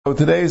So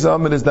today's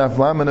Amid is Daf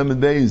Lamed Amid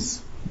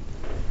Beis,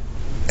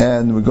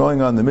 and we're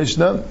going on the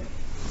Mishnah.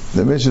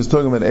 The Mishnah is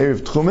talking about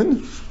Erev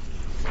Tchumen,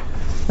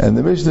 and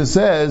the Mishnah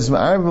says,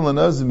 "Ma'arvin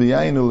l'nazir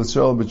b'yayinu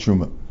l'Yisrael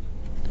b'truma."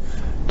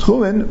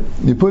 Tchumen,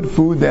 you put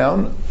food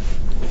down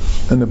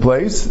in a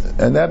place,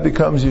 and that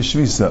becomes your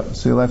shvisa.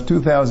 So you'll have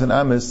 2,000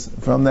 amis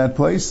from that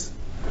place.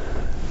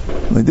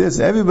 Like this,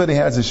 everybody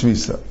has a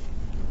shvisa.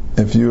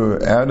 If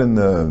you're out in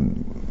the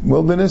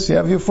wilderness, you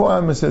have your 4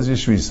 amas as your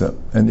shvisa,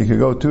 and you can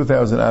go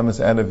 2,000 amas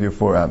out of your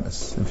 4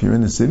 amas. If you're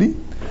in the city,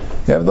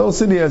 you have the whole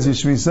city as your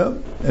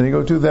shvisa, and you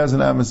go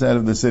 2,000 amas out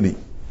of the city.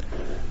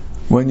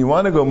 When you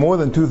want to go more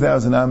than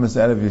 2,000 amas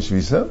out of your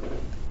shvisa,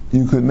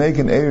 you could make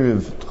an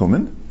Erev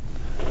Tchumen,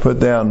 put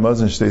down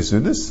Mazon Shtei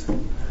Sudas,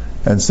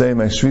 and say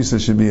my shvisa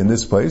should be in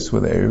this place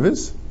where the Erev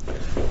is.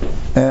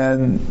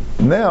 And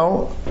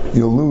now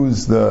you'll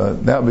lose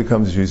now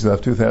becomes shvisa. You'll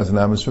have 2,000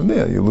 amas from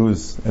there. You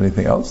lose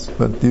anything else,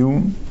 but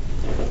you.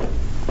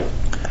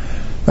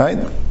 Right?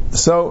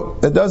 So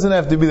it doesn't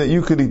have to be that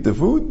you could eat the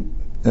food,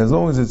 as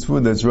long as it's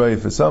food that's right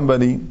for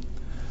somebody.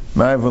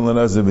 So the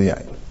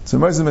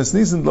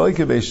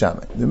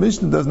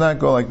Mishnah does not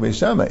go like Beis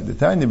Shammai. The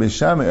Tanya Beis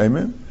Shammai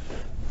Eimer,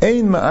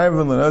 Ein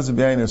ma'arvin l'nazir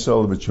b'yayin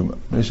l'Yisrael b'truma.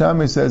 Beis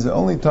Shammai says the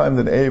only time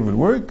that Erev would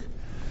work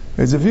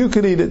is if you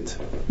could eat it.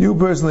 You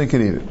personally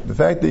could eat it. The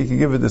fact that you could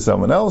give it to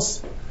someone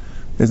else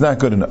is not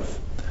good enough.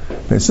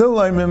 Beis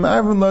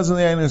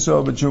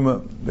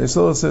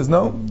Hillel says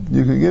no,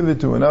 you could give it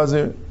to a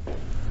Nazir.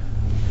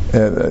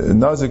 A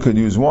Nazir could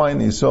use wine,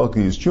 Yisrael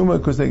could use truma,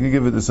 because they could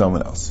give it to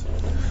someone else.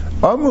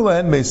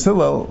 Beis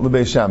Hillel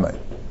l'Beis Shammai.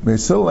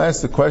 Beis Hillel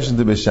asked the question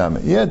to Beis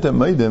Shammai,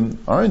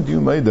 aren't you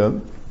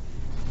meidim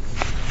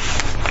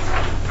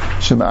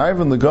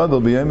shema'arvin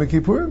l'gadol b'yom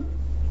Kippur?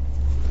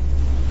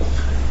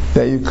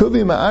 That you could be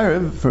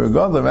ma'ariv for a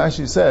gadol.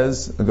 Rashi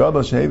says a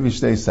gadol shehevi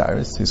shtei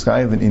saris, he's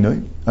chayav an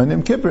inoy on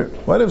Yom Kippur.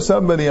 What if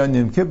somebody on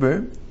Yom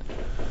Kippur,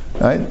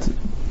 right?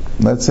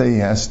 Let's say he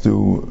has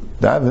to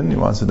daven, he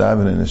wants to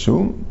daven in a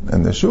shul,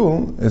 and the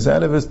shul is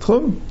out of his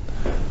tchum.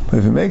 But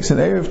if he makes an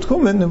Erev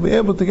Tchumen, he'll be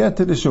able to get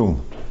to the shul.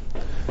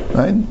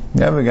 Right?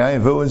 You have a guy, a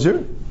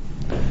villager,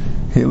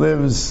 he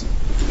lives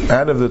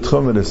out of the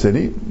tchum of the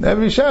city.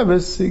 Every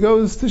Shabbos, he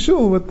goes to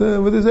shul with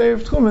his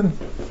Erev Tchumen.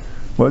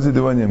 What does he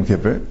do on Yom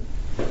Kippur?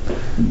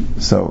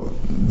 So,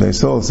 Beis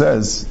Hillel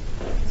says,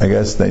 I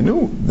guess they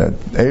knew that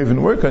Erev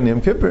didn't work on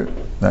Yom Kippur.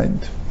 Right?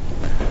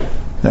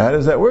 Now, how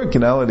does that work?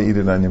 You're not allowed to eat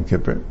it on Yom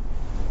Kippur.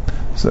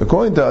 So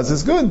according to us,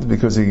 it's good,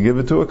 because you can give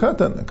it to a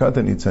katan. A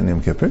katan eats on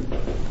Yom Kippur. You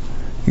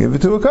give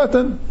it to a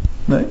katan,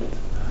 right?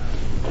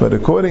 But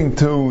according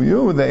to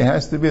you, there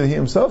has to be that he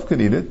himself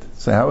could eat it.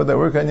 So how would that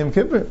work on Yom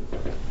Kippur?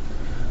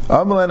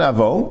 Amal and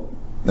avol.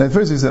 At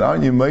first he said,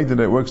 aren't you made that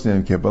it works on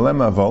Yom Kippur? Lem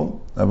avol.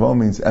 Avol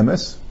means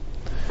emes.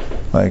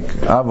 Like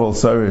avol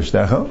sarish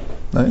decha,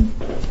 right?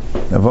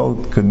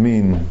 Avol could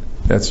mean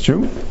that's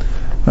true,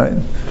 right?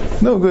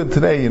 No good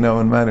today, in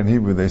modern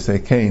Hebrew they say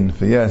kain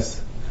for yes.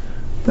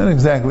 Not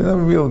exactly, not a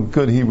real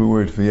good Hebrew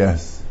word for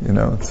yes.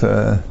 It's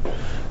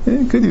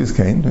you could use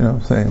kain,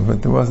 saying,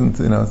 but it wasn't,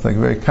 it's like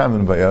very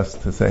common by us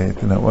to say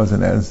it, it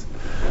wasn't as,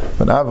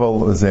 but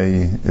avol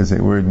is a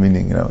word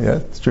meaning, yeah,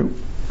 it's true.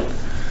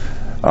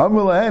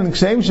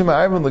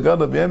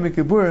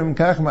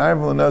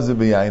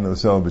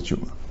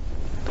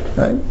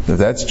 Right? If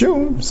that's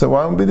true, so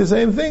why won't it be the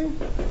same thing?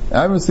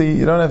 Obviously,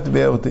 you don't have to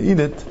be able to eat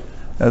it,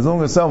 as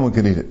long as someone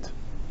can eat it.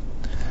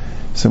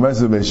 So,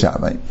 Beis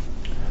Shammai.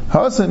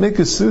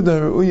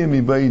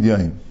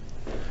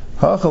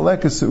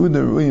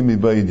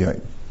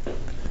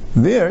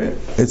 There,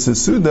 it's a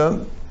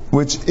suda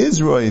which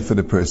is roy for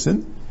the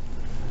person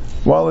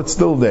while it's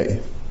still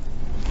day.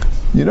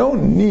 You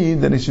don't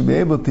need that he should be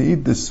able to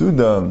eat the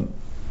suda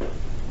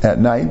at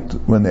night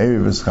when the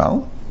Erev is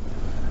chal.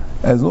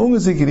 As long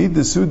as he can eat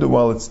the suda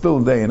while it's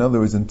still day, in other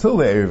words, until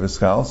the Erev is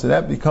chal, so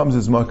that becomes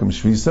his makam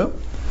shvisa.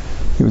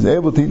 He was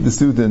able to eat the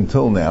suda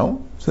until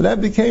now, so that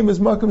became his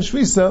makam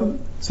shvisa,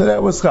 so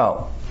that was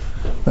chal.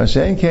 Now,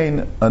 she'en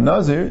kain, a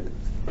nazir,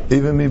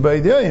 even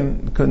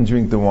mibaydayim, couldn't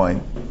drink the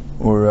wine.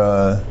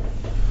 Or,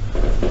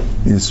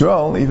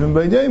 Yisrael, even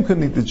baydayim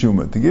couldn't eat the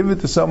truma. To give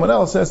it to someone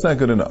else, that's not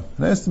good enough.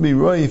 It has to be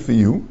roy for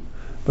you,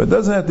 but it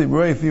doesn't have to be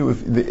roy for you.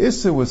 If the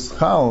issa was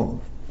chal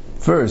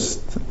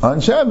first on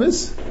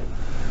Shabbos,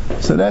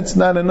 so that's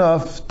not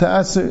enough to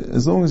aser,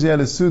 as long as you had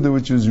a suda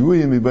which was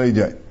ruya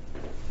mibaydayim.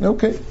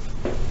 Okay.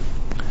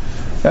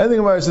 I think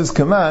about it says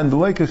command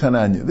like a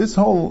chananya. This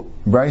whole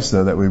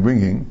brisa that we're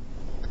bringing,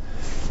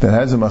 that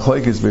has a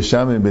machlekes Beis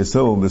Shammai and Beis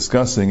Hillel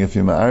discussing if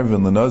you're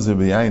ma'arvin l'nazir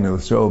b'yayin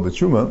l'Yisrael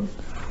b'truma.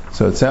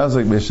 So it sounds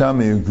like Beis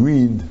Shammai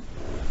agreed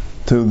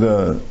to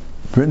the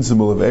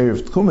principle of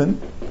Erev Tchumen,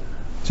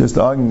 just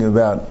arguing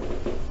about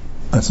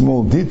a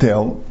small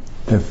detail.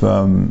 If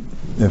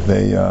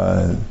they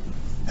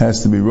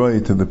has to be roy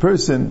to the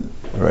person,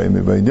 roy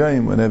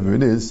mibaydayim, whatever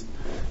it is.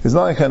 It's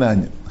not like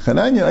Hananya.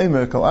 Hananya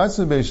Eimer, Kal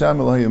Atzma Beis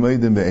Shammai lo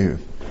hayamaydim be'erev.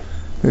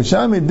 Beis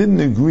Shammai didn't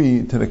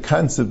agree to the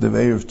concept of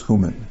Erev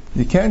Tchumen.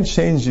 You can't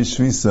change your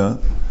shvisa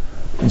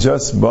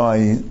just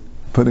by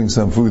putting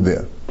some food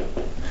there.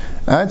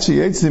 Achi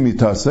Yetzi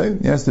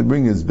Mitase, he has to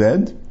bring his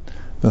bed.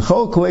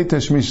 V'chol Kolei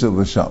Tashmisha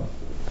L'sham.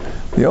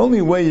 The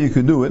only way you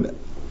could do it,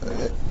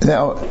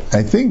 now,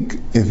 I think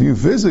if you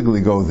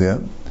physically go there,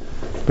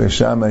 Beis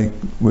Shammai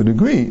would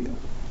agree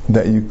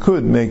that you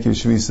could make your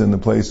shvisa in the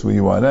place where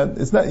you are.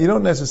 You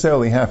don't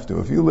necessarily have to.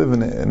 If you live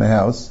in a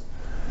house,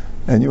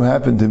 and you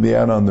happen to be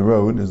out on the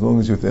road, as long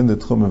as you're within the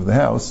tchum of the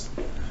house,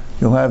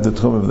 you'll have the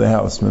tchum of the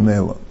house,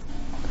 memela.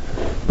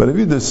 But if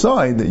you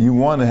decide that you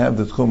want to have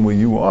the tchum where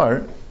you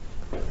are,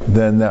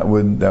 then that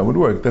would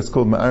work. That's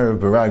called ma'arev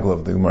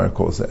b'raglav, the Gemara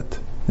calls that.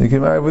 You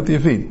can ma'arev with your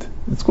feet.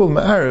 It's called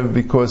ma'arev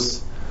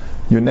because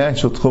your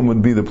natural tchum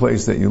would be the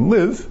place that you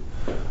live,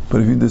 but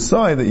if you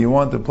decide that you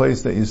want the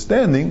place that you're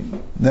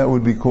standing, that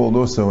would be called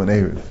also an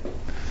erev.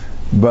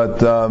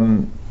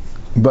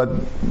 But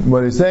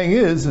what he's saying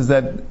is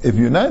that if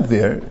you're not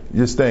there,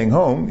 you're staying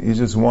home, you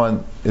just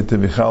want it to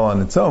be chal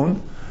on its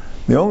own,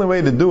 the only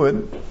way to do it,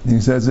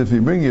 he says, if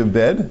you bring your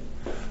bed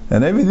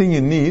and everything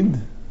you need,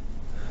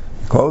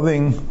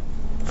 clothing,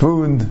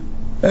 food,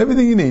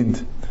 everything you need,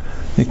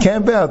 you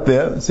camp out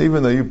there, so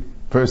even though you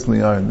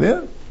personally aren't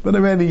there, but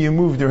already you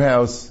moved your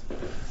house,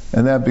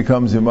 and that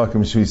becomes your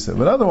makam shvisa.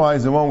 But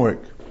otherwise, it won't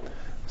work.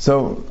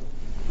 So,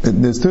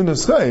 there's two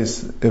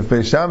nuschais. If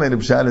Beis Shammai the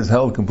Pshat is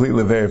held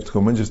completely ve'erev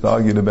tchumen, just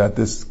argued about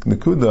this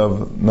nekuda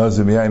of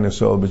nazir b'yayin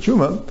shol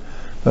b'tshuma,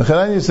 but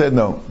Chananya said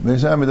no. Beis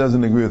Shammai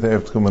doesn't agree with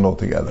erev tchumen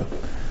altogether.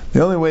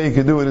 The only way you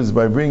can do it is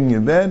by bringing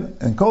your bed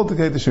and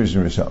cultivate the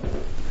shushin risham.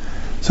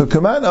 So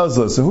Kaman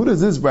Azla. So who does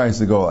this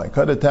brayso go like?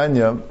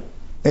 Kadatanya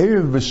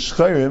erev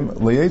b'shchayrim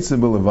leyetze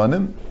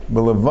b'levanim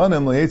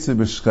leyetze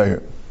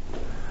b'shchayrim.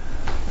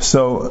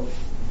 So,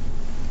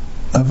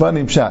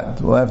 Avanim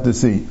Pshat, we'll have to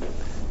see.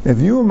 If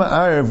you are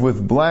ma'arev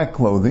with black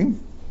clothing,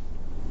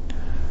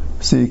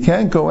 so you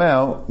can't go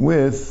out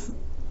with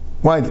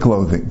white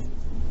clothing.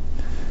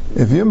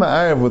 If you're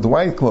ma'arev with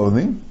white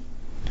clothing,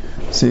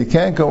 so you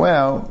can't go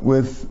out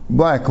with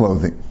black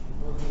clothing.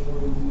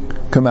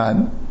 Come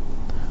on.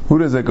 Who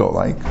does it go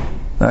like?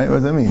 Right? What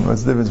does that mean?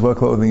 What's the difference what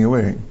clothing you're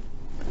wearing?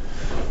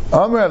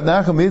 Amar Rav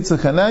Nachum Yitzchak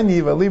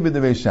Hananya v'aliba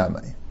de Beis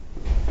Shammai.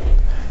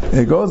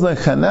 It goes like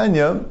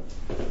Hananya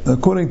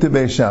according to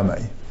Beis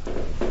Shammai.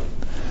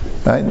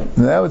 Right? And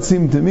that would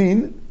seem to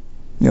mean,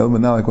 but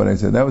not like what I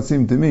said, that would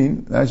seem to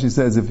mean, actually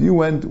says, if you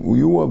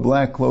wore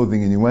black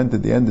clothing and you went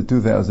at the end of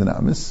 2000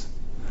 Amos,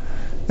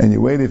 and you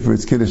waited for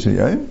its Kiddush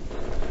Hayom,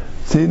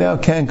 so you now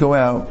can't go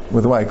out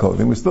with white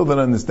clothing. We still don't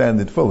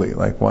understand it fully,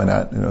 like why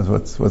not?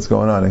 What's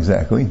going on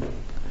exactly.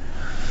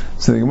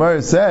 So the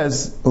Gemara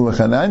says,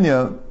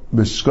 Ulachananya,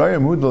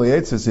 B'shkayim hudal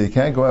yetzi, so you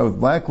can't go out with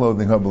black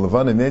clothing.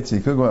 Ha'b'levanim yetzi, you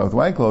could go out with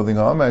white clothing.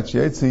 Ha'amat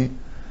yetzi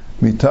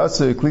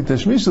mitasa klita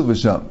shmishul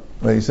v'sham.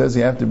 Where he says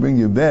you have to bring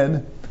your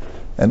bed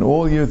and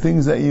all your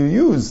things that you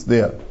use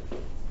there.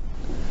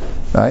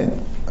 Right?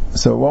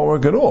 So it won't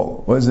work at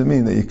all. What does it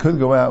mean? That you could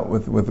go out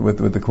with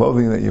the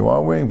clothing that you are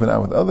wearing, but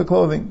not with other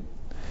clothing?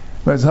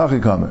 Where's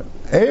Hachikamer?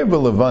 Eir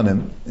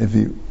b'levanim, if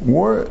you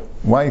wore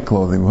white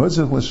clothing,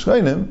 v'hutzach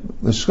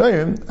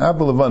l'shchayim,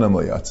 ha'b'levanim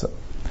l'yatza.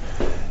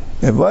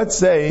 If, let's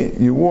say,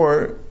 you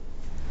wore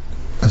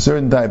a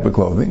certain type of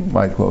clothing,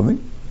 white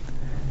clothing,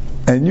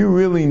 and you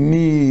really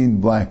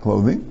need black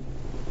clothing,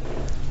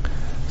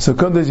 so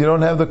Kundas, you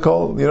don't have the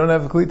Klita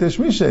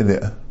Shmishay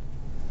there.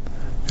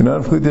 You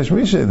don't have Klita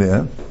Shmishay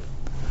there,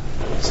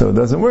 so it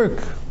doesn't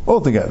work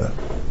altogether.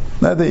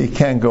 Not that you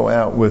can't go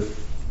out with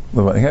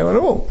the can't go at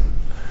all.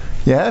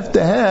 You have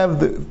to have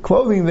the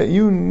clothing that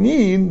you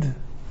need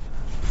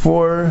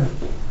for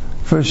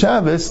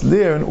Shabbos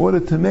there in order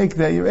to make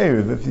that your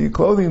Erev. If the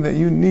clothing that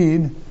you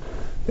need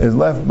is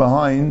left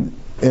behind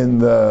in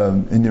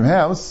your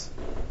house,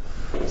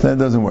 so that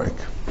doesn't work.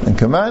 And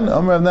Kaman,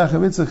 Amar Rav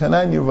Nachum Yitzchak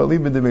Hananya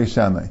v'aliba de Beis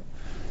Shammai.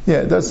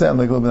 Yeah, it does sound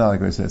like a little bit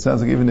like I said. It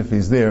sounds like even if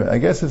he's there, I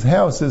guess his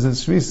house is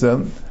his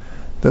shvisa,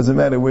 doesn't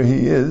matter where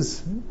he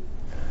is,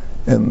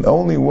 and the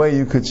only way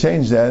you could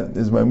change that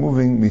is by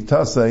moving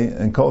mitasai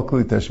and kol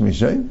kli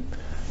tashmishay.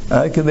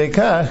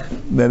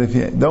 That if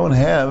you don't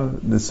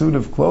have the suit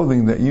of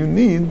clothing that you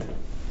need,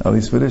 at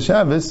least for the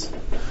Shabbos,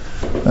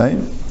 right?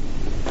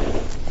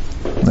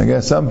 I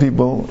guess some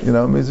people,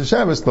 it's a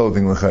Shabbos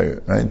clothing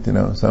l'chayr,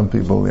 right? Some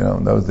people,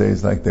 in those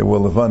days, like they wore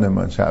levanim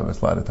on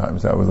Shabbos a lot of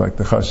times. That was like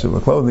the chashuv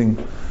of clothing.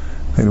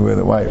 They'd wear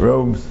the white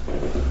robes,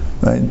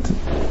 right?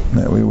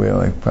 Now we wear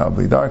like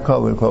probably dark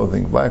colored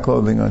clothing, black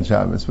clothing on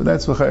Shabbos. But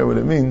that's l'chayr what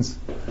it means.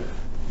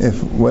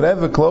 If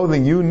whatever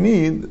clothing you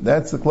need,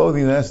 that's the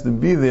clothing that has to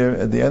be there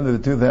at the end of the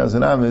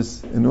 2000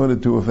 Amos in order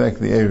to affect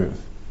the Erev.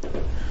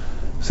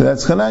 So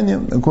that's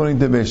Chananya, according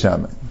to Beis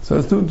Shammai. So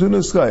it's two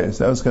nuskayas.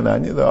 That was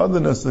Chananya. The other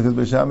nuskah, because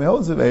Beis Shammai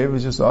holds of Erev,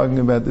 is just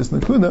arguing about this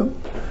Nakuda.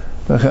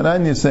 But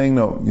Chananya is saying,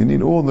 no, you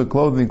need all the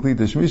clothing,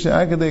 Klita Shmisha,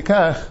 Akadei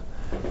Kach,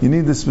 you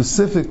need the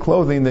specific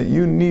clothing that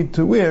you need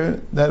to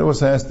wear, that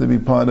also has to be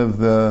part of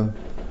the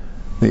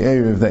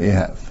Erev that you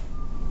have.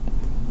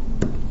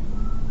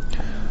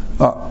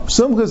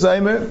 Sumcha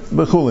Zaymer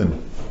B'chulin.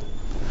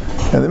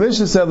 And the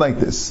Mishnah said like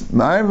this: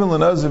 Ma'arvin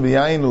l'nazir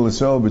b'yayin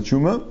u'l'Yisrael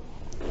b'tshuma,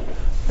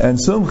 and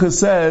Sumcha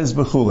says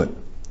B'chulin.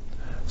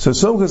 So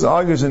Sumchus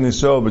argues in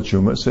Yisrael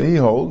b'Truma, so he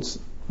holds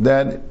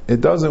that it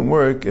doesn't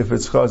work if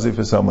it's chazi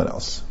for someone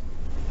else.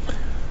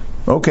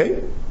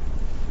 Okay.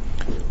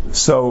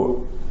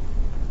 So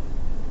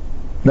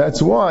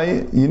that's why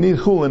you need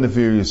chulin if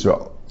you're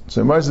Yisrael.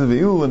 So Marza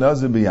v'Yul and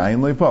Nazir b'Yayin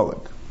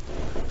le'Palik.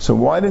 So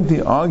why didn't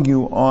he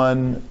argue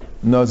on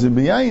Nazir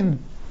b'Yayin?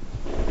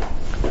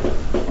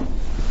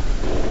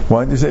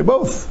 Why didn't he say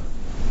both?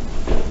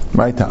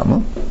 My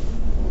Tama.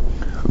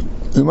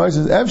 The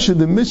Marza says, Efshad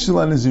the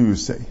Mishal Naziru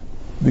say.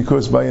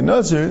 Because by a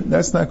Nazir,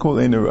 that's not called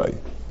Ein Arai.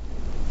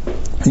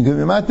 You can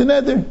be Matan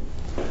Eder.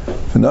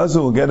 The Nazir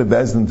will get a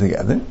Bezdin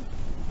together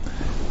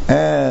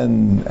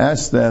and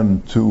ask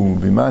them to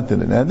be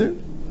Matan and Eder.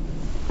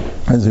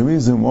 There's a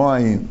reason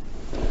why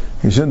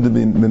he shouldn't have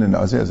been a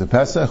Nazir, as a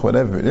Pesach,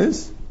 whatever it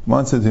is,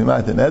 wants it to be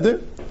Matan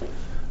Eder,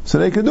 so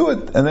they could do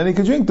it, and then he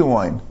could drink the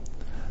wine.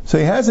 So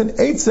he has an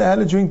Eitzah how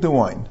to drink the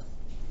wine.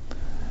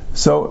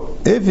 So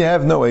if you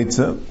have no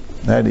Eitzah,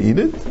 how to eat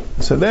it,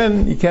 so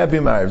then you can't be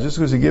married. Just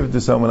because you give it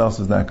to someone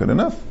else is not good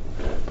enough.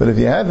 But if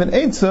you have an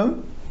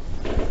Eitzah,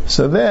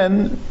 so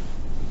then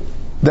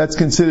that's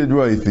considered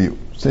roy for you.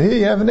 So here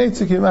you have an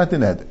Eitzah kimat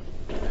in Eder.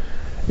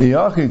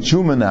 Iyachi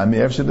Chuma nami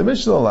efshad the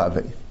Mishnah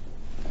lave.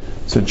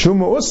 So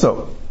Chuma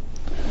also,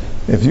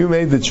 if you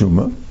made the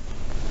Chuma,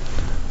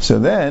 so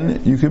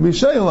then you could be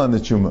shayil on the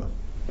Chuma.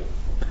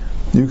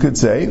 You could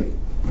say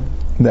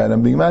that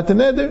I'm being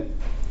matan Eder.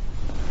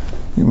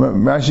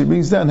 Rashi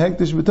brings down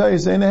hektish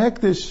b'tayis ain't a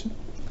hektish.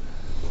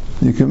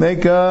 You can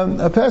make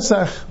a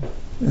Pesach.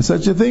 Is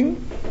such a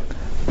thing?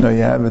 No,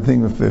 you have a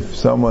thing if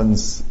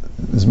someone's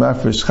is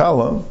mafresh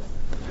challah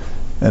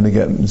and it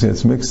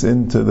gets mixed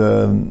into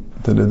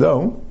the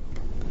dough,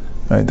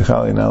 right? The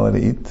challah you're not allowed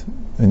to eat,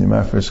 and your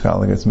mafresh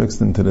challah gets mixed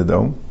into the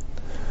dough.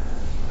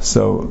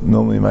 So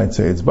normally you might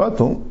say it's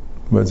batal,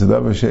 but it's a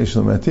davar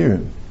sheishel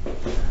material.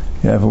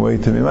 You have a way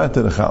to be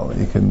mata the challah.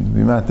 You can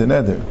be mata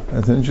neder.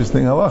 That's an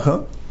interesting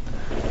halacha.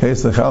 In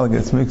case the challah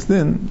gets mixed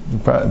in, the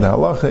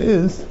halacha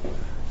is you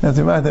have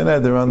to be mata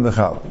neder on the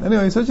challah.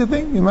 Anyway, such a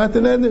thing, you mata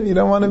neder, you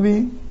don't want to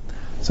be.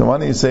 So why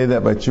don't you say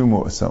that by Chuma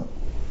or so?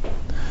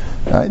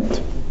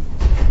 Right?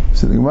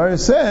 So the Gemara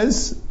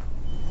says,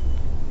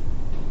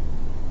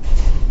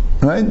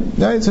 right?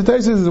 So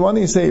Taisa says, why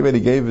don't you say you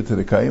already gave it to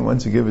the Kayin?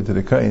 Once you give it to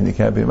the Kayin, you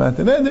can't be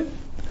mata neder.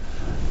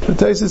 So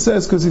Taisa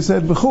says, because he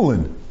said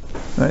b'chulin.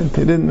 Right? He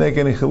didn't make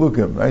any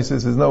chalukim. Right? So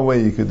there's no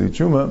way you could do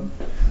Chuma.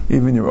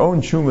 Even your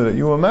own Chuma that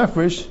you were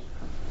mafresh,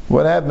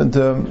 what happened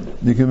to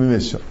you can be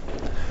mishal.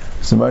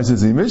 So Mar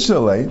says,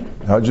 mishal late,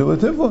 hajjul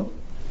tifla.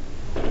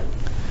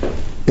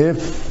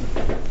 If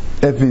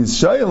he's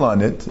shayil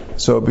on it,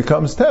 so it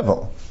becomes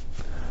tevel.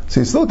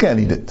 So you still can't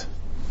eat it.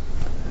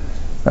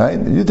 Right?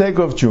 You take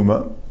off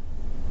Chuma,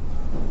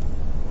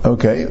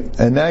 okay,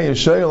 and now you're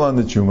shayil on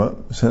the Chuma,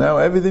 so now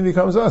everything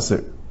becomes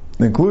aser,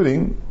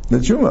 including the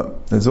Chuma.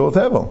 It's all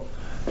tevel.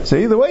 So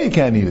either way you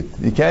can't eat it.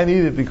 You can't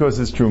eat it because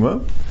it's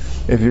Chuma.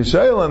 If you're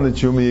shayil on the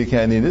Chuma, you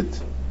can't eat it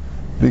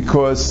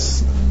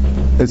because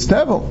it's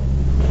tevel.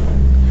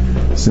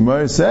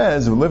 Simar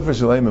says,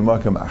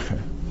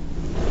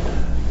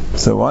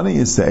 so why don't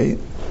you say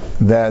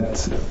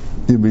that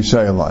you'll be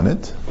shayil on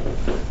it,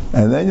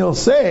 and then you'll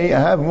say, I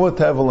have more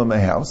tevel in my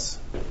house,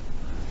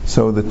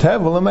 so the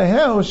tevel in my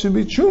house should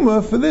be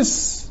Chuma for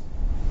this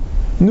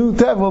new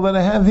tevel that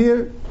I have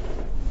here.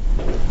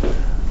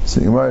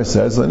 So Gemara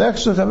says, you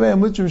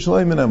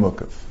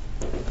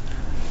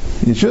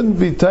shouldn't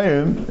be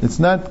tayrim. It's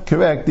not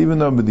correct, even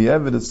though the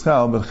Eved is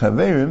chal, but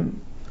chaverim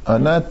are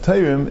not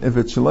tayrim if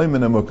it's shaloim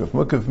and amukaf.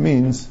 Mukaf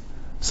means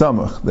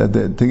samach, that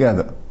they're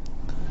together.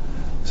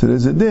 So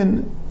there's a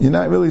din. You're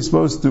not really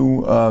supposed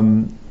to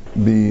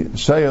be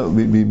shayel,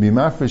 be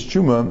mafresh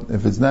chuma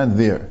if it's not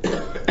there.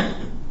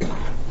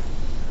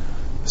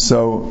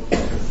 So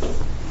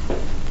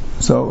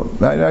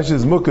actually,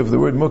 is mukaf. The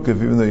word mukaf,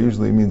 even though it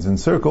usually means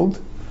encircled,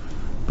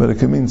 but it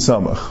can mean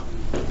samach.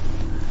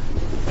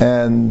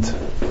 And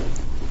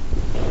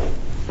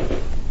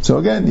so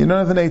again, you don't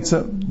have an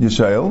eitzah, you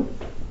shayel,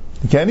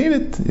 you can't eat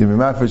it. You be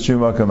mafresh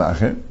chuma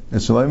kamacher.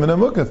 It's shaloim and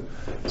amukaf.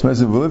 It's meant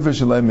to be v'lifer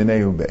shaloim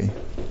minei ubei.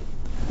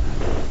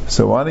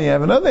 So why don't you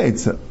have another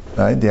eitzah?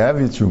 Right? You have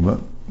your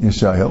truma, your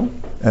shayel,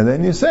 and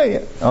then you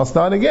say, I'll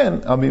start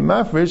again. I'll be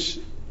mafresh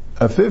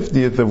a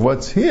 50th of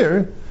what's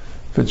here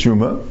for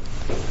truma.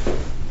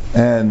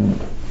 And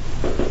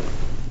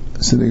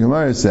so the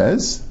Gemara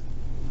says,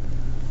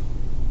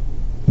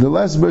 the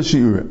less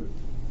b'shiurim.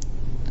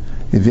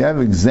 If you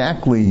have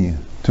exactly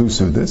 2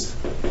 sudas,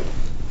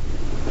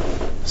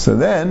 so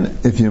then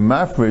if you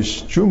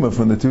mafresh truma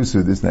from the 2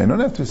 sudas, now you don't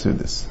have 2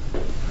 sudas.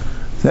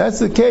 So that's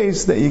the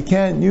case that you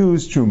can't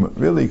use truma.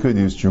 Really, you could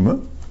use truma,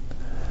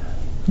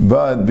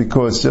 but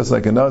because just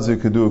like a nazir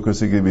could do it, because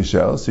he could be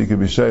shayil, so you could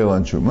be shayil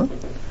on truma.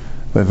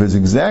 But if it's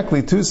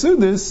exactly 2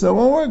 sudas, it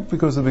won't work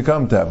because it'll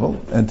become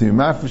tevel. And to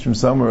mafresh from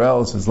somewhere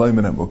else is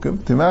leimin and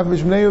mukav. To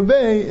mafresh from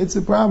neubei, it's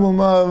a problem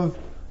of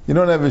you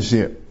don't have a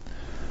shear.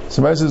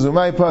 So Mar says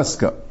umay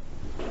paska.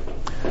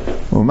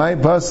 Umay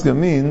paska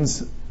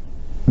means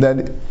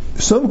that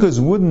Sumkas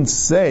wouldn't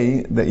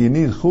say that you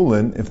need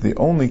chulin if the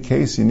only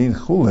case you need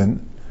chulin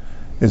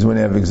is when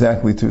you have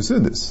exactly 2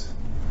 sudas.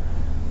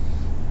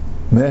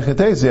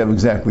 Me'echetes you have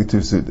exactly 2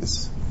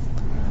 sudas.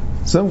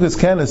 Sumkas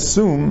can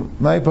assume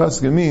my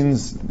pasuk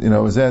means,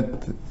 is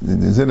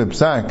it a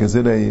psak, is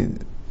it a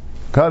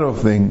cutoff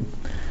thing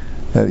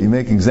that you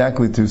make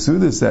exactly 2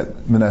 sudas,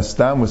 that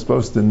Minastam was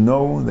supposed to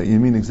know that you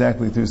mean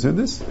exactly 2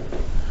 sudas?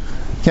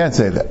 Can't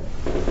say that.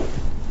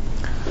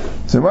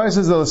 So Mari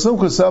says,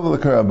 Sumkas sav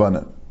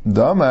l'karabana.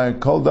 Damar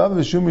kol dav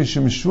v'shumi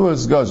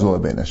shemshuas gazol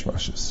abein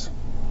hashmashas.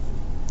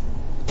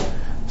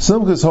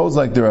 Sumkas holds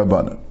like the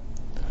Rabbanan.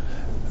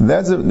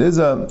 There's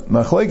a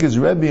machlekes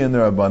Rebbe in the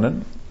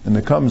Rabbanan, and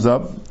it comes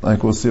up,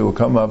 like we'll see, will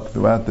come up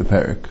throughout the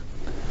parak.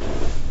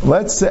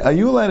 Let's say, are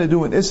you allowed to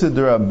do an Issa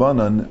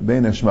D'Rabbanan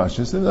Bein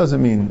Hashmashas? It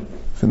doesn't mean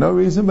for no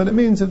reason, but it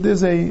means if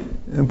there's a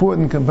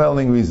important,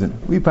 compelling reason.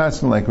 We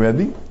pass like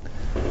Rebbe,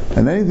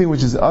 and anything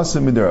which is Asa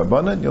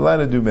D'Rabbanan, you're allowed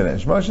to do Bein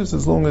Hashmashas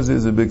as long as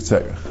there's a big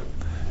tzarech.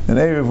 An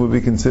Erev would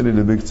be considered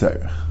a big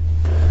tzarech.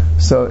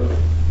 So,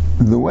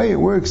 the way it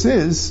works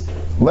is,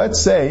 let's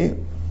say,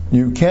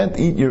 you can't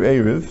eat your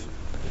Erev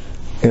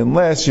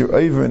unless you're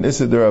over an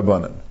Issa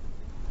D'Rabbanan.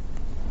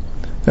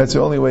 That's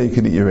the only way you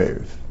can eat your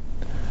Erev.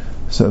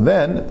 So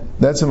then,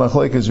 that's a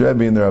machlekes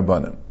Rebbe in the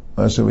Rabbanan.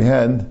 So we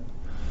had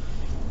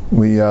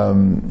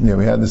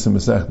this in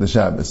Masech the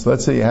Shabbos.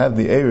 Let's say you have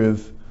the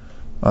Erev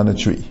on a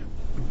tree.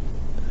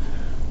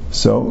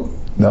 So,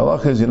 the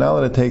halacha is you're not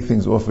allowed to take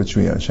things off a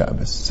tree on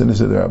Shabbos. It's an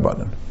Issa the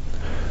Rabbanan.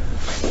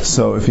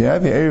 So if you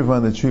have your Erev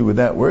on the tree, would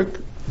that work?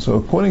 So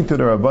according to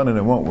the Rabbanan,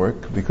 it won't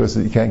work because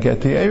you can't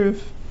get to your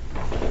Erev.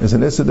 It's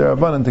an Issa the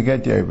Rabbanan to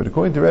get your Erev. But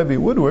according to Rebbe,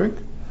 it would work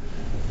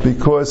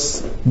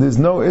because there's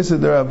no Issa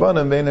the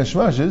Rabbanan Bein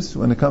Hashmashas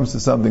when it comes to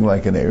something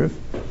like an Erev.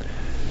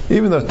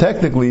 Even though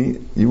technically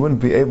you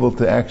wouldn't be able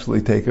to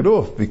actually take it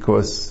off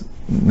because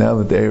now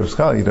that the Erev is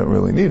Chal, you don't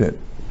really need it.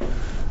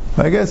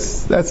 I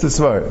guess that's the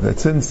svar, that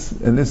since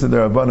an Issa the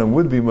Rabbanan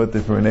would be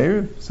mutter for an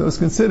Erev, so it's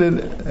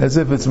considered as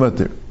if it's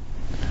mutter.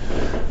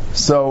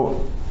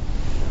 So,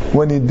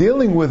 when you're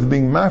dealing with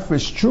being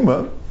mafresh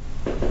truma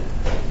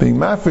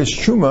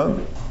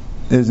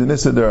is an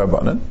Issa the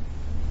Rabbanan,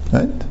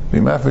 right?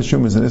 Being mafresh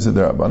truma is an Issa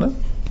the Rabbanan.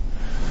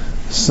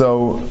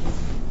 So,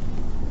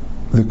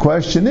 the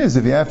question is,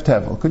 if you have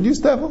tevel, could you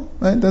use tevel?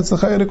 Right? That's the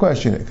chayah of the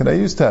question here. Could I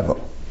use tevel?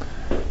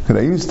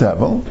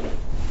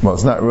 Well,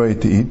 it's not right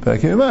to eat, but I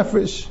can be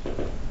mafresh.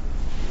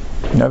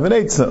 You haven't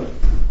ate some.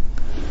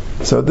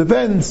 So it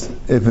depends.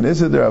 If an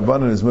Issa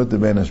D'Rabbanan is mutter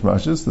bein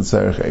hashmashas, the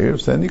tzarech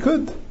erev, then you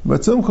could.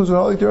 But some chus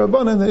are like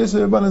D'Rabbanan, the Issa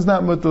D'Rabbanan is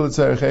not mutter the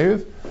tzarech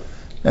erev,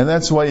 and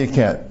that's why you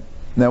can't.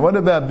 Now, what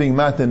about being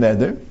matar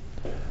neder?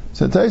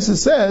 So Taisa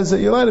says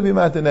that you're allowed to be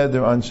matar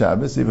neder on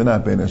Shabbos, even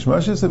not bein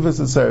hashmashas, if it's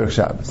a tzarech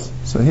Shabbos.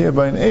 So here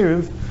by an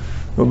erev,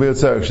 will be a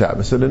tzarech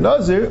Shabbos. So the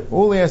Nazir,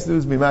 all he has to do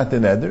is be matar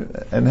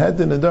neder, and head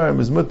to nedarim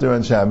is mutter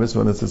on Shabbos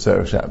when it's a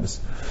tzarech Shabbos.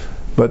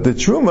 But the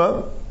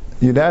truma,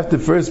 you'd have to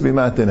first be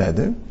matar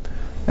neder,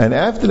 and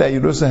after that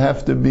you'd also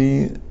have to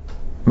be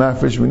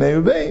mafresh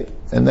b'nei ubei,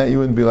 and that you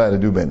wouldn't be allowed to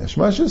do bein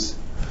hashmashas.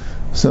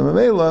 So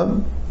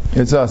Mamela,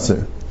 it's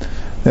aser.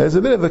 There's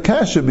a bit of a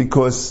kasha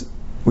because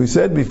we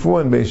said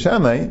before in Beis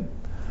Shammai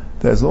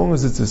that as long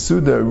as it's a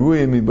suda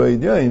ruya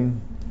mibayid yain,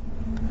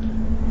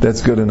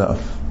 that's good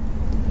enough.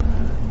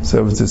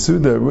 So if it's a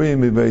suda ruya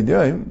mibayid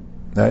yain,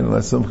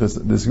 unless Sumchas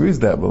disagrees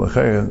that, well,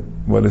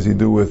 what does he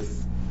do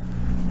with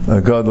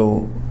a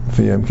gadol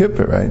for Yom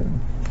Kippur, right?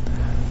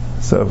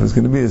 So if it's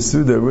going to be a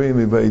suda ruya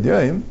mibayid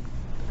yain,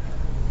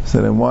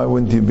 so then why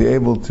wouldn't you be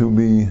able to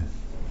be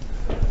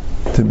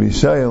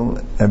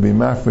shayil and be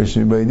mafresh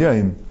mibayid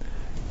yain?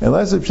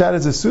 Unless the pshat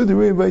is a suda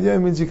ruya mibayid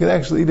yain means you can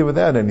actually eat it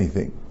without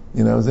anything.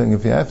 You know what I'm saying?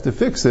 If you have to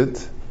fix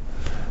it,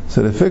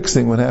 so the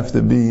fixing would have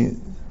to be,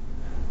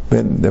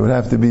 they would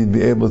have to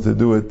be able to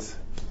do it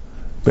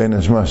bein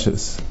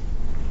hashmashas.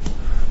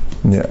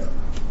 Yeah.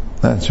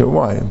 Not sure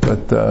why,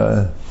 but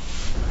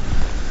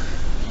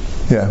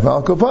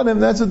Val Kopanim,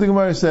 that's what the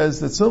Gemara says,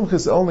 that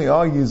Sumchas only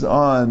argues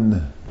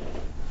on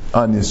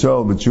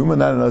Yisrael but Truma,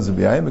 not on Azar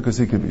B'Yayim, because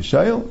he could be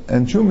Shayil,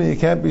 and Truma you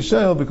can't be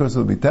Shayil because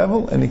it'll be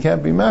Tevel, and he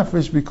can't be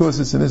Mafresh because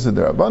it's an Issa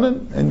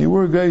D'Rabbanan, and you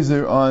were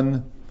Geyser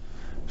on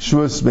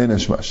Shuas Bein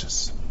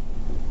Hashmashas.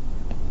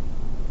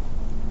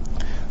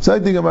 So I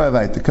think Gemara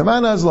Vaita.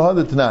 Kaman Az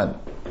Lahad Tanan.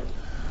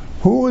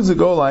 Who does it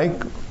go like?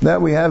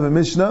 That we have a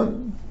Mishnah.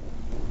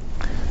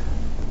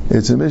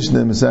 It's a Mishnah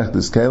in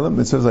Masechtas Kalim.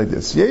 It says like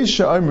this: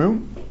 Yesha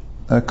Amru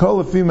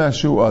Akol Afi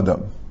Mashu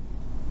Adam.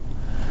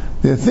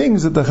 There are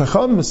things that the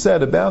Chacham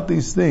said about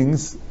these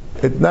things.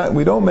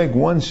 We don't make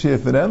one share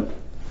for them.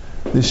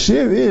 The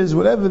share is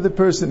whatever the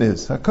person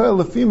is.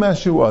 Akol Afi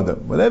Mashu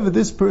Adam. Whatever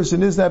this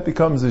person is, that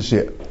becomes a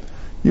share.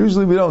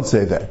 Usually we don't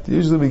say that.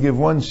 Usually we give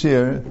one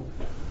share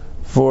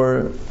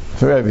for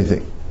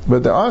everything.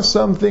 But there are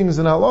some things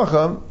in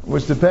halacha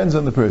which depends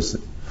on the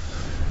person.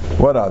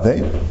 What are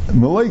they?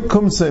 Malay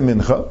kumse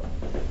mincha.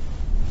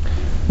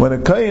 When a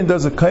kayin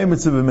does a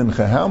kaimitz of a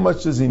mincha, how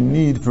much does he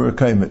need for a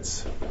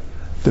kaimitz?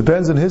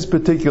 Depends on his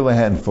particular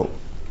handful.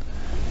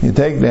 You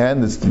take the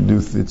hand, it's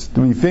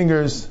 3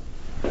 fingers.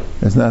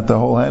 It's not the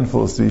whole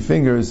handful, it's 3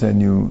 fingers,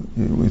 and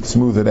you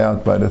smooth it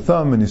out by the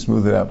thumb, and you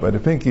smooth it out by the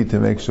pinky to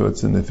make sure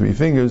it's in the 3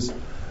 fingers.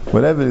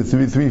 Whatever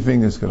the three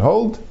fingers could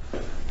hold,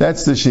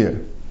 that's the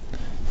shear.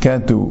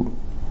 Can't do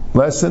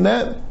less than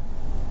that.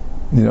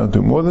 You don't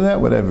do more than that,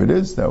 whatever it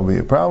is, that will be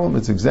a problem.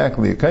 It's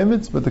exactly a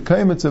kaimitz, but the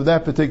kaimitz of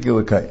that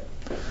particular kai.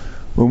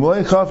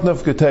 Umlei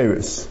chafnaf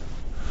keteiris.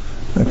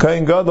 The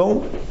kain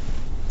gadol,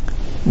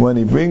 when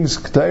he brings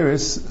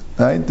keteiris,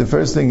 right, the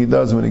first thing he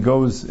does when he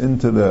goes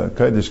into the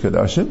Kodesh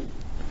Kodashim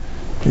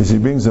is he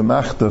brings a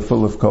machta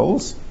full of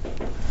coals,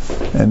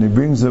 and he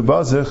brings a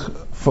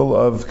bazich full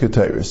of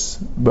keteiris.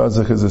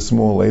 Bazich is a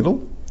small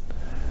ladle.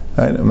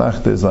 Right? A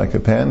machta is like a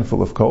pan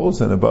full of coals,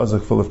 and a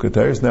bazich full of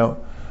keteiris. Now,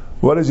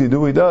 what does he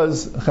do? He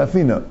does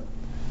chafina.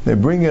 They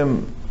bring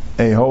him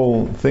a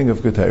whole thing of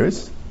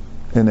keteiris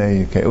in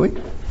a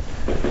keli,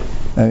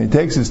 and he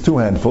takes his 2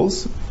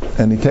 handfuls,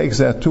 and he takes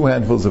out 2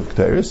 handfuls of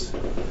keteiris,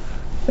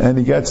 and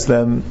he gets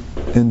them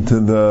into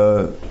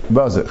the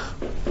bazich.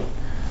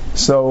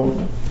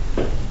 So,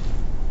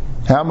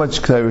 how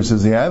much keteiris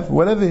does he have?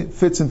 Whatever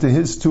fits into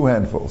his 2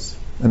 handfuls.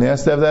 And he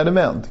has to have that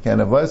amount. Can't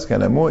have less,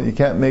 can't have more. You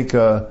can't make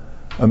a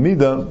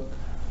midah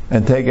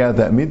and take out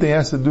that midah. He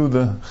has to do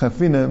the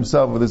chafina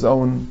himself with his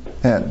own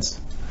hands.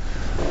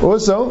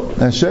 Also, if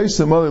he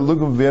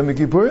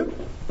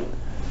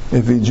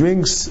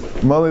drinks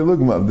malei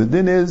lugmav, the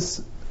din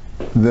is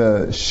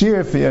the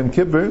shear for Yom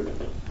Kippur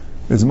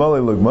is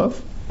malei lugmav,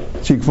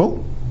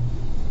 cheekful.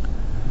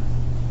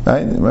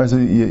 Right?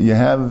 You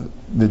have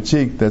the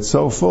cheek that's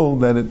so full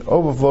that it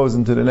overflows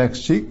into the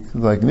next cheek,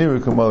 like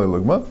niru malei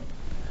lugmav,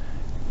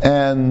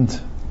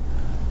 and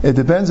it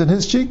depends on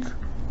his cheek.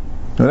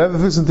 Whatever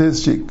fits into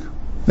his cheek,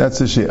 that's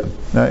the shear.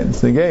 Right?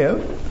 It's the geya.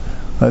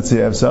 Let's say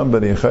you have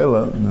somebody in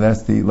chayla,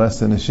 that's the less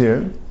than a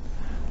shear.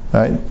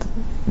 Right?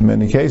 In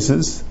many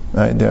cases,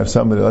 right, they have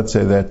somebody, let's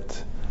say,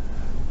 that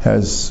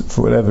has,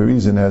 for whatever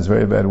reason, has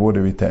very bad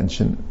water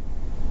retention.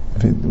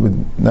 If he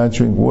would not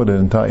drink water the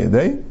entire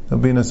day, he'll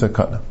be in a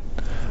sakana.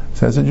 So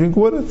he has to drink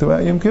water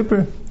throughout Yom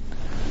Kippur.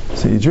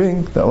 So you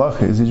drink, the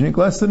halach is you drink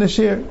less than a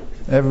shear.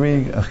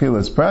 Every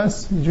achilas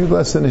pras, you drink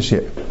less than a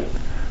shear.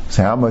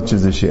 So how much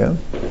is the shear?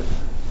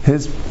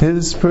 His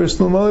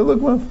personal malei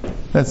lugmav.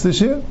 That's the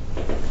shear.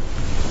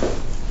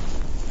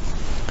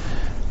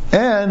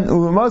 And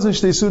mazon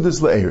shtei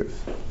sudas le'erev.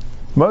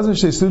 Mazon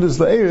shtei sudas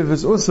le'erev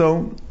is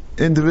also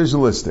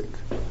individualistic.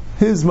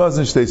 His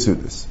mazon shtei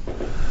sudas.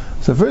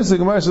 So first the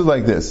Gemara says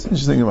like this.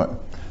 Interesting Gemara.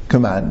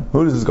 Come on,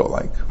 who does this go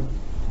like?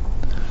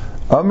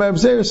 Amar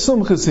b'zeir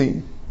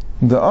sumchasi.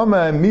 The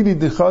Amar midi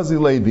dechazi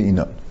lei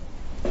b'inan.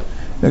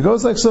 It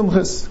goes like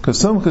sumchas,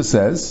 because sumchas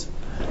says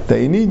that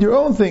you need your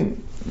own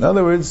thing. In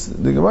other words,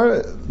 the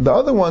Gemara, the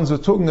other ones were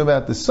talking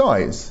about the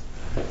size.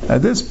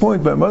 At this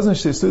point, by mazon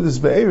shtei sudas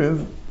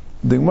be'erev,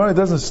 the Gemara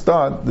doesn't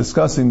start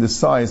discussing the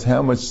size,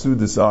 how much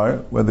sudas are,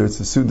 whether it's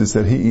the sudas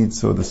that he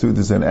eats or the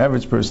sudas that an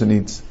average person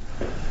eats.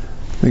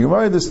 The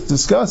Gemara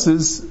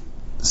discusses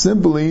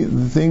simply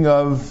the thing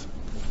of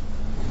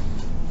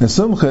the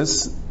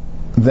sumchas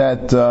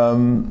that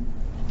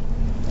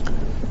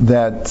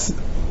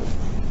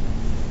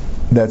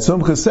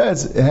sumchas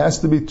says it has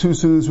to be 2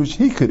 sudas which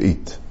he could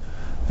eat,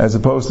 as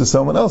opposed to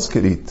someone else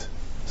could eat.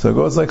 So it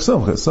goes like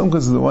sumchas. Sumchas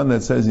is the one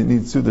that says you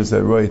need sudas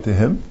that roy to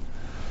him.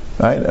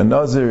 Right? A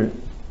Nazir,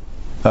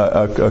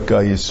 a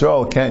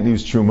Yisrael can't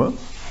use Truma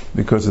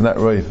because it's not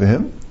right for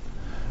him.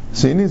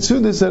 So you need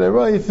Sudas that are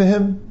right for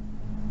him.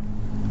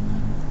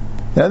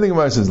 Now the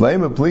Gemara says,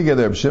 Laima pliga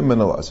der B'Shim ben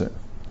Elazar.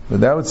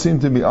 But that would seem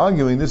to be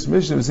arguing, this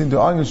Mishnah would seem to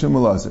argue B'Shim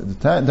Elazar. The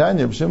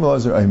Tanya B'Shim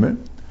Elazar Eimer,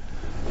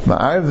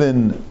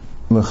 Ma'arvin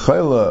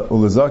l'chayla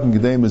u'lezakin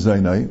gedei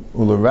mezaynai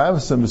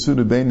u'leravsa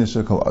mesuda bein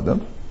nishakal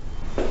adam.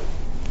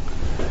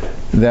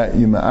 That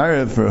you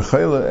ma'arv for a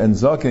chayla and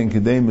zaken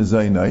gedei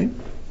mezaynai,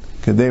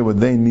 Kadei what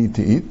they need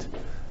to eat,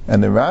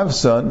 and the Rav's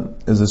son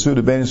is a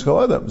Suda Benish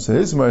Kol Adam. So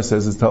his Gemara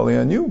says it's totally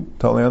on you,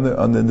 totally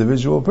on the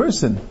individual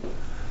person.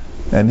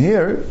 And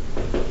here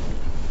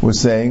we're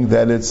saying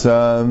that it's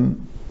Hakol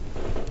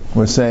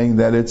Lefi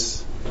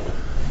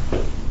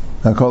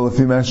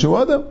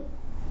Mashu Adam.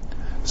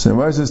 So the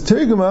Gemara says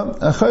Tirguma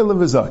Achayla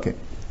V'Zake.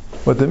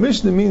 What the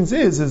Mishnah means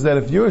is that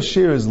if your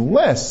share is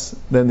less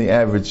than the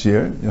average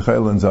share,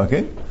 Achayla and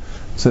Zake,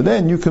 so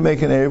then you can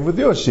make an Erev with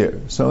your share.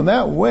 So in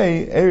that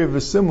way, Erev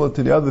is similar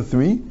to the other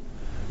 3.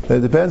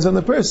 That depends on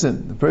the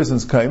person. The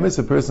person's kaimis,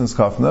 the person's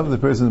chafnav, the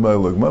person's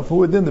ma'alugma. For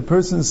within the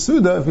person's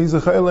suda, if he's a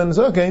chayla and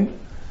zaken,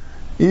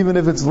 even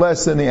if it's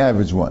less than the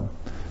average one.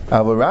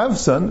 Aval Rav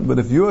son, but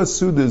if your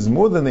suda is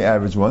more than the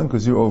average one,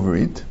 because you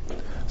overeat,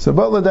 so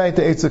bat l'daita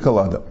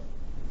eitzakal adam.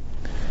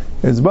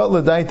 It's bat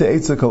l'daita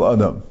eitzakal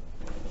adam.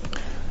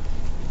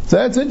 So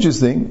that's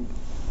interesting.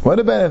 What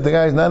about if the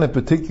guy is not a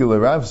particular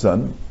Rav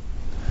son?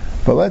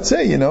 But let's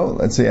say you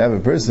have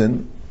a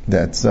person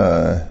that's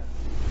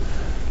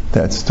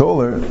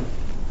taller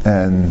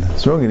and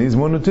stronger, needs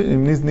more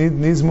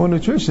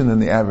nutrition than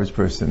the average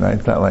person, right?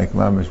 It's not like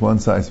mamish one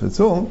size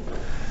fits all.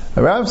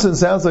 A Rav son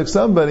sounds like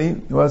somebody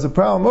who has a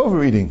problem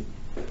overeating.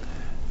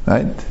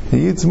 Right?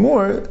 He eats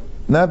more,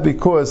 not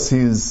because he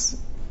is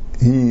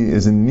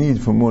in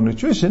need for more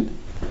nutrition.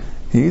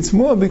 He eats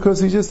more because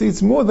he just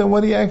eats more than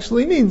what he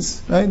actually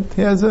needs. Right?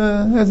 He has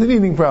an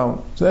eating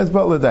problem. So that's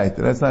Batla Daita.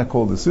 That's not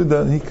called a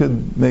Suda. He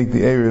could make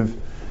the Erev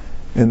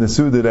in the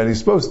Suda that he's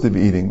supposed to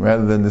be eating,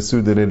 rather than the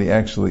Suda that he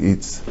actually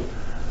eats.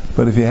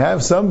 But if you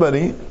have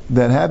somebody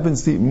that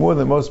happens to eat more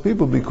than most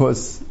people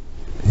because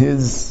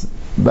his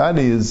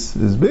body is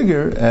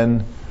bigger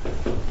and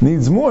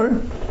needs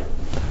more,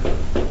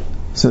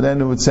 so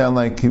then it would sound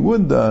like he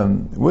wouldn't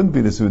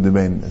be the Suda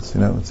Bainis.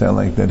 It would sound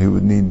like that he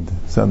would need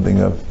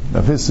something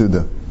of his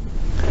Suda.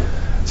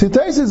 See,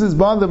 Taisus is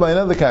bothered by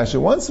another kasha.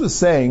 Once was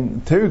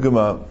saying,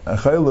 Tirguma,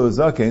 Achaylu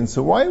Zaken,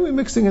 so why are we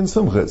mixing in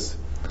Sumchas?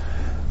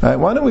 Right,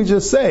 why don't we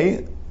just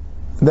say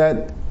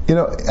that,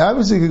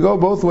 obviously it could go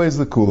both ways,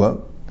 the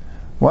Kula.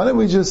 Why don't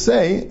we just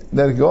say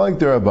that it could go like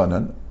the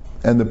Rabbanan,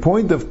 and the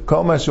point of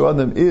Kol Mashu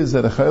Adam is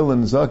that Achaylu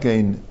and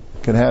Zaken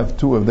can have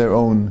two of their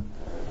own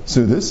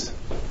Sudas,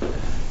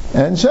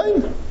 and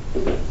shine.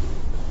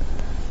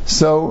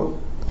 So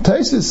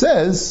Taisus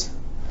says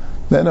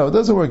that no, it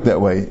doesn't work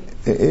that way.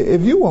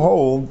 If you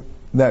hold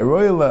that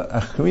Royal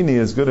Achrini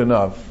is good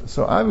enough,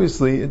 so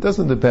obviously it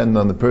doesn't depend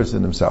on the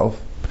person himself,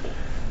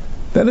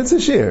 then it's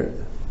a share.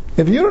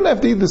 If you don't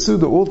have to eat the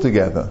Suda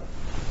altogether,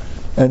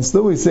 and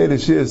still we say the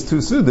share is two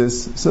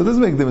Sudas, so it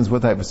doesn't make a difference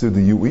what type of Suda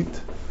you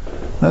eat.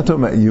 I'm not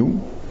talking about you.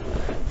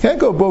 You can't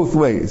go both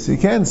ways. You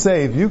can't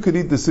say if you could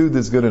eat the Suda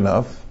is good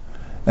enough,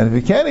 and if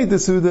you can't eat the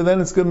Suda, then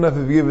it's good enough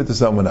if you give it to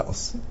someone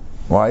else.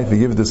 Why? If you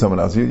give it to someone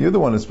else, you're the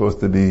one who's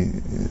supposed to do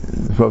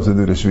the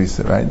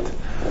Shvisa, right?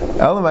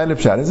 Elamai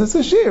Pshat is it's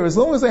a share, as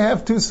long as they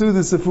have two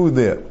Sudas of food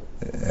there.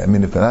 I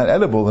mean, if they're not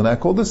edible, they're not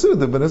called a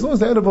Suda, but as long as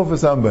they're edible for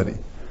somebody.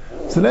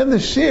 So then the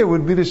share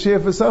would be the share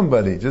for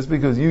somebody. Just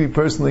because you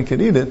personally can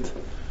eat it,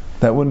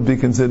 that wouldn't be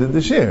considered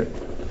the share.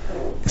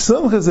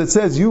 Sumchas that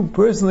says you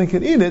personally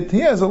can eat it, he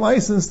has a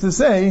license to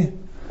say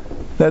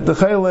that the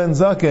Chayla and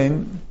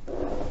Zaken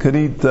could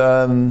eat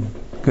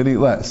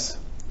less.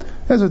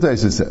 That's what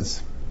Taisa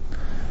says.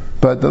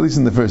 But at least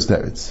in the first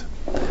teretz.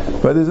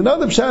 But there's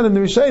another pshat in the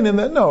Rishayim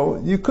that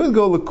no, you could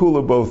go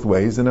l'kula both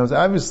ways, and it was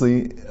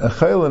obviously a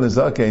chayil and a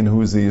zaken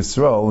who is the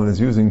Yisrael and is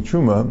using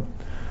truma,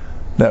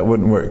 that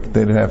wouldn't work.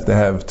 They'd have to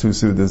have two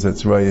sudas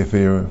that's raya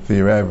for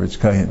your average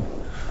kayin.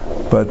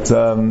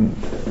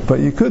 But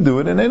you could do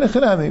it in ein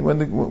echanami.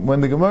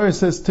 When the Gemara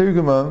says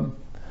tirguma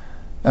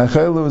a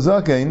chayil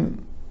zaken,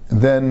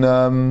 then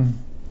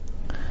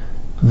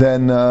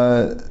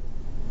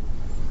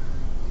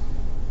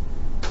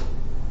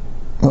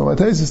what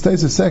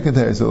Taisus second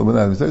Taisus a little bit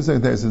out. Taisus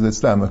second Taisus says that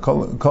stam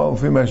call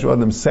Fimashu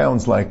Adam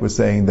sounds like we're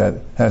saying that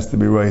has to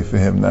be right for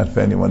him, not for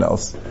anyone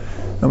else.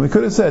 And we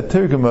could have said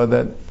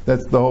Tirguma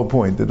that's the whole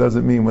point. It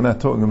doesn't mean we're not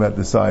talking about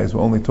the size.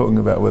 We're only talking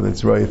about whether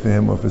it's right for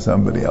him or for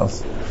somebody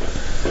else.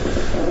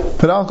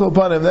 But I'll call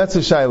upon him. That's a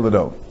shayla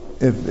though.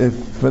 If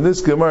for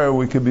this Gemara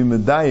we could be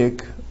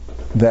medayik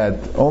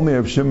that only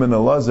Rav Shimon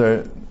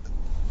Elazar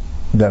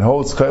that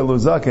holds Chaylu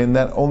Zaken,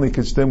 that only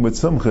could stem with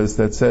Sumchas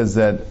that says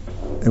that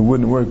it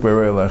wouldn't work by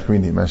Royal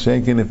Achrini.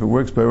 Mashenkin, if it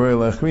works by Royal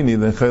Achrini,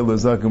 then Chaylu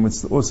Zaken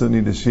would also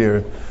need a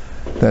shear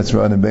that's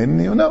Ra'an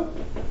Beini. No.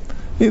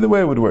 Either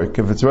way it would work.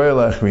 If it's Royal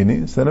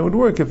Achrini, then it would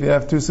work if you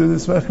have two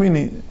Sudas for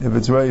Achrini. If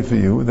it's right for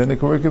you, then it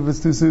can work if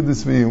it's two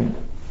Sudas for you.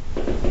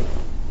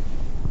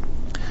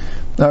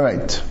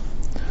 Alright.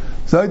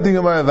 So I think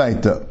Gemara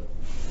Vaita.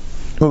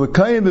 Well, the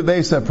Kayin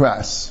B'Beis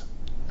HaPras.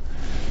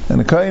 And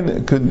the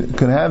Kain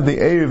could have the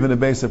Erev in the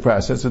base of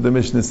Pras. That's what the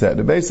Mishnah said.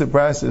 The base of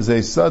Pras is a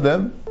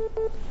Sadam,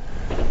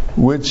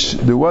 which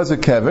there was a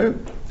kever,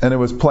 and it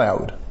was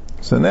plowed.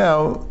 So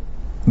now,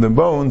 the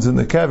bones in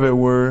the kever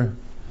were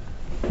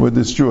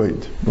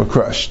destroyed, were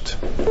crushed.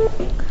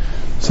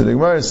 So the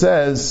Gemara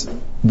says,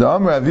 the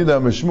Amr Avida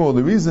Mishmul,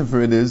 the reason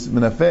for it is,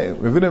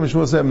 Avida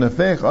Mishmul said,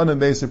 Menafech on the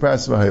base of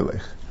Pras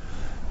v'hailech.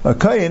 A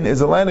Kain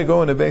is allowed to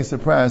go in the base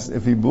of Pras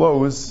if he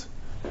blows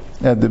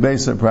at the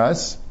base of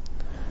Pras,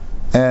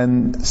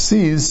 and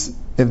sees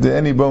if there are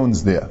any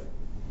bones there.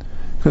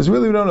 Because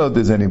really we don't know if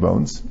there's any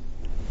bones.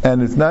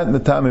 And it's not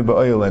Natami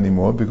Ba'oil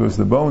anymore, because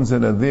the bones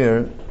that are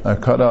there are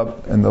cut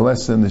up and they're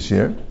less than the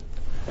shear.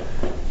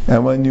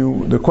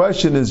 And the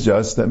question is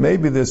just that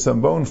maybe there's some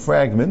bone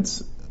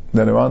fragments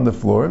that are on the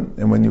floor,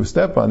 and when you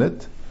step on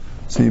it,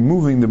 so you're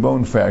moving the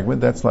bone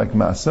fragment, that's like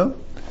masa.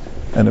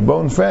 And the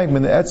bone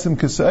fragment, the etzim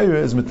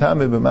kasayra, is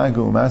Matami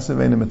B'magu Masa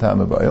Veina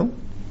Matami Ba'oil.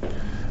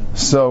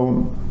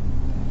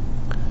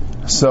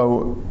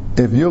 So,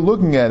 if you're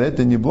looking at it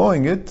and you're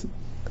blowing it,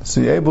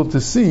 so you're able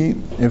to see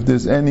if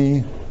there's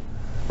any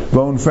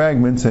bone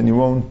fragments, and you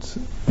won't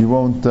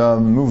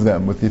move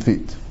them with your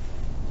feet.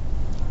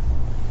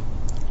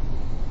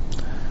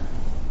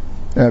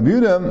 That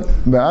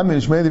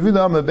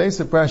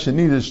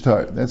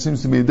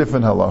seems to be a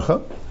different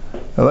halacha.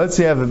 Now let's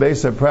say you have a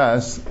base of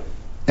pras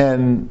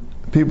and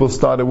people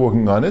started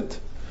walking on it,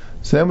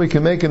 so then we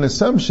can make an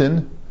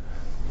assumption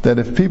that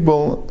if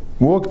people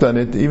walked on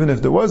it, even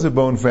if there was a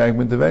bone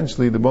fragment,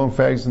 eventually the bone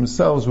fragments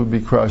themselves would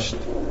be crushed,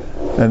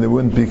 and there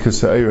wouldn't be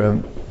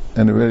kasa'ira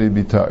and already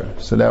be tar.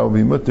 So that will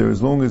be mutter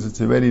as long as it's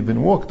already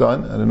been walked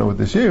on. I don't know what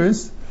the shear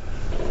is,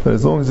 but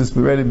as long as it's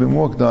already been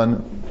walked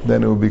on,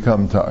 then it will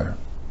become tar.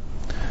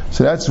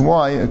 So that's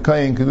why a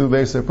kayin can do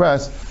Beis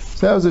HaPras.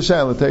 So that was a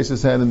shayla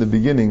Taisus had in the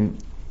beginning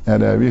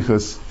at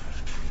Arichas.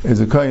 Is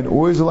a kayin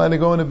always allowed to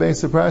go into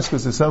Beis HaPras?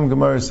 Because there's some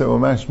Gemara say, "Oh,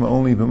 mashma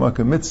only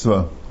b'makom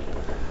mitzvah."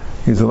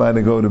 He's allowed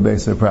to go to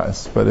Beis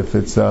HaPras. But if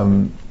it's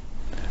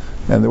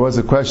and there was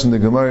a question, the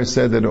Gemara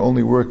said that it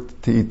only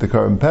worked to eat the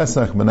Karban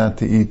Pesach, but not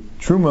to eat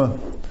Truma.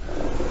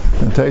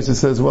 And Taisus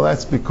says, well,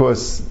 that's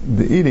because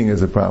the eating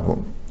is a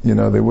problem.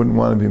 They wouldn't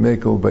want to be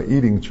makel by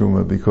eating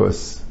Truma,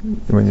 because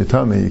when you're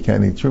tummy, you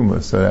can't eat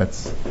Truma. So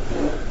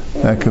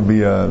that could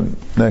be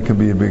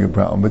a bigger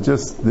problem. But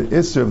just the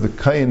issue of the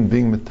kayin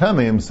being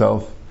metame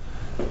himself,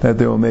 that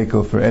they will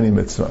makel for any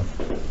mitzvah.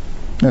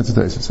 That's what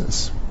Taisus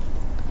says.